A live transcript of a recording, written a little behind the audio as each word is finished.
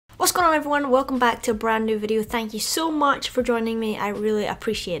What's going on everyone? Welcome back to a brand new video. Thank you so much for joining me. I really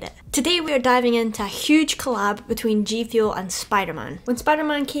appreciate it. Today we are diving into a huge collab between G FUEL and Spiderman. When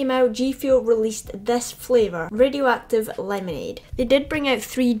Spiderman came out, G FUEL released this flavour, Radioactive Lemonade. They did bring out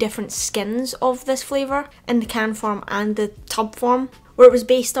 3 different skins of this flavour, in the can form and the tub form, where it was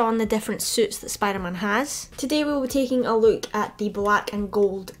based on the different suits that Spiderman has. Today we will be taking a look at the black and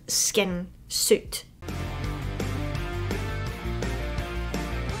gold skin suit.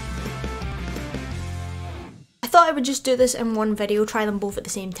 I thought I would just do this in one video, try them both at the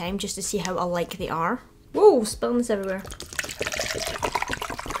same time just to see how alike they are. Whoa, spilling this everywhere.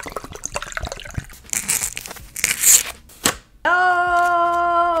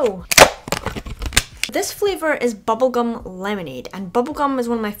 Oh! This flavour is bubblegum lemonade, and bubblegum is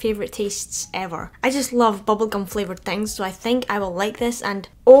one of my favourite tastes ever. I just love bubblegum flavoured things, so I think I will like this, and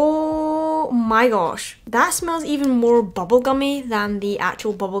oh my gosh, that smells even more bubblegummy than the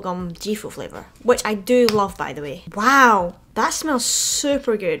actual bubblegum G FUEL flavour, which I do love, by the way. Wow, that smells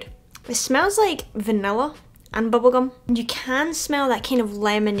super good. It smells like vanilla and bubblegum, and you can smell that kind of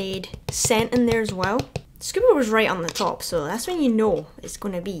lemonade scent in there as well. Scooper was right on the top, so that's when you know it's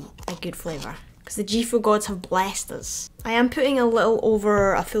going to be a good flavour. Because the G FUEL gods have blessed us. I am putting a little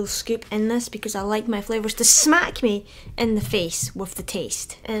over a full scoop in this because I like my flavours to smack me in the face with the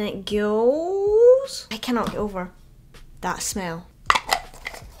taste. And it goes... I cannot get over that smell.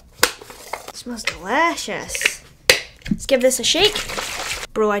 It smells delicious. Let's give this a shake.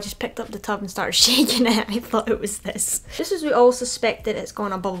 Bro, I just picked up the tub and started shaking it. I thought it was this. Just as we all suspected, it's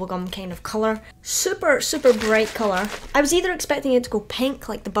gone a bubblegum kind of colour. Super, super bright colour. I was either expecting it to go pink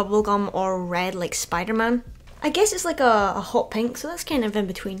like the bubblegum or red like Spiderman. I guess it's like a hot pink, so that's kind of in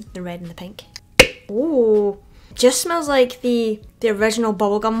between the red and the pink. Oh, just smells like the original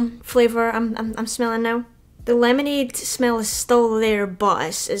bubblegum flavour I'm smelling now. The lemonade smell is still there, but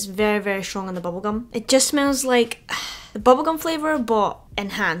it's very, very strong on the bubblegum. It just smells like the bubblegum flavour, but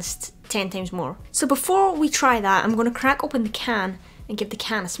enhanced 10 times more. So before we try that, I'm going to crack open the can and give the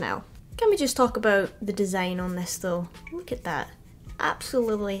can a smell. Can we just talk about the design on this though? Look at that.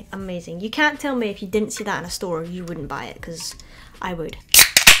 Absolutely amazing. You can't tell me if you didn't see that in a store, you wouldn't buy it, because I would.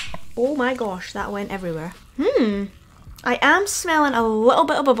 Oh my gosh, that went everywhere. I am smelling a little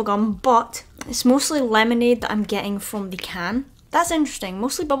bit of bubblegum, but it's mostly lemonade that I'm getting from the can. That's interesting,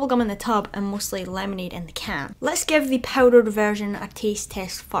 mostly bubblegum in the tub and mostly lemonade in the can. Let's give the powdered version a taste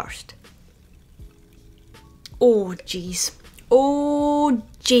test first. Oh jeez. Oh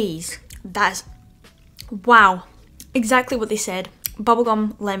jeez. That's... wow. Exactly what they said.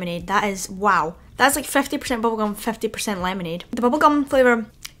 Bubblegum lemonade. That is... wow. That's like 50% bubblegum, 50% lemonade. The bubblegum flavour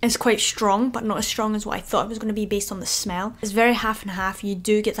is quite strong, but not as strong as what I thought it was going to be based on the smell. It's very half and half. You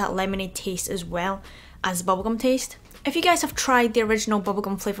do get that lemonade taste as well as the bubblegum taste. If you guys have tried the original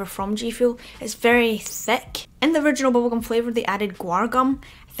bubblegum flavour from G FUEL, it's very thick. In the original bubblegum flavour they added guar gum,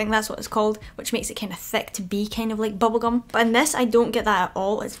 I think that's what it's called, which makes it kind of thick to be kind of like bubblegum. But in this I don't get that at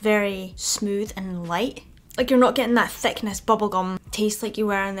all, it's very smooth and light. Like you're not getting that thickness bubblegum taste like you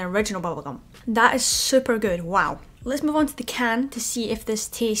were in the original bubblegum. That is super good, wow. Let's move on to the can to see if this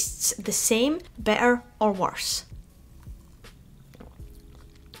tastes the same, better or worse.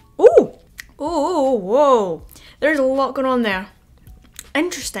 Ooh! Oh, whoa! There's a lot going on there.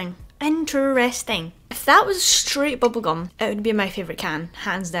 Interesting. Interesting. If that was straight bubblegum, it would be my favourite can,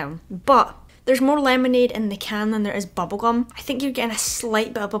 hands down. But there's more lemonade in the can than there is bubblegum. I think you're getting a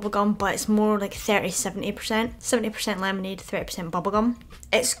slight bit of bubblegum, but it's more like 30-70%. 70% lemonade, 30% bubblegum.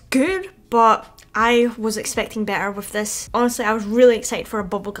 It's good, but I was expecting better with this. Honestly, I was really excited for a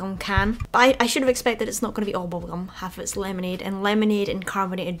bubblegum can. But I should have expected it's not going to be all bubblegum. Half of it's lemonade, and lemonade in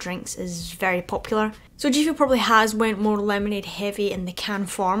carbonated drinks is very popular. So G FUEL probably has went more lemonade heavy in the can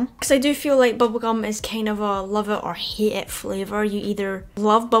form. Because I do feel like bubblegum is kind of a love it or hate it flavour. You either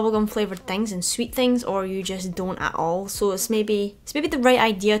love bubblegum flavoured things and sweet things, or you just don't at all. So it's maybe the right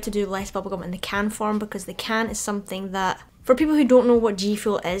idea to do less bubblegum in the can form, because the can is something that... for people who don't know what G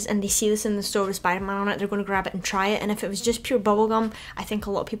FUEL is and they see this in the store with Spiderman on it, they're going to grab it and try it, and if it was just pure bubblegum, I think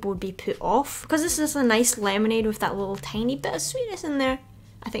a lot of people would be put off. Because this is a nice lemonade with that little tiny bit of sweetness in there,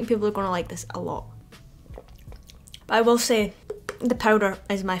 I think people are going to like this a lot. But I will say, the powder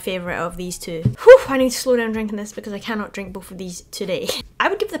is my favourite of these two. Whew, I need to slow down drinking this because I cannot drink both of these today. I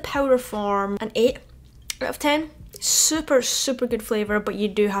would give the powder form an 8 out of 10. Super, super good flavour, but you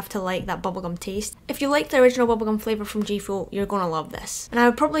do have to like that bubblegum taste. If you like the original bubblegum flavour from G FUEL, you're going to love this. And I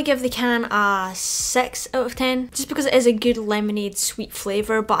would probably give the can a 6 out of 10, just because it is a good lemonade sweet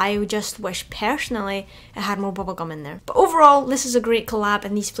flavour, but I just wish personally it had more bubblegum in there. But overall, this is a great collab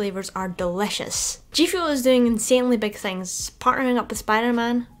and these flavours are delicious. G FUEL is doing insanely big things, partnering up with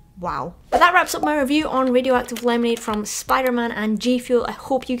Spiderman, Wow. But that wraps up my review on Radioactive Lemonade from Spiderman and G FUEL. I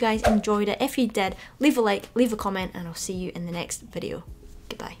hope you guys enjoyed it. If you did, leave a like, leave a comment, and I'll see you in the next video.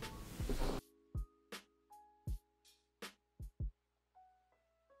 Goodbye.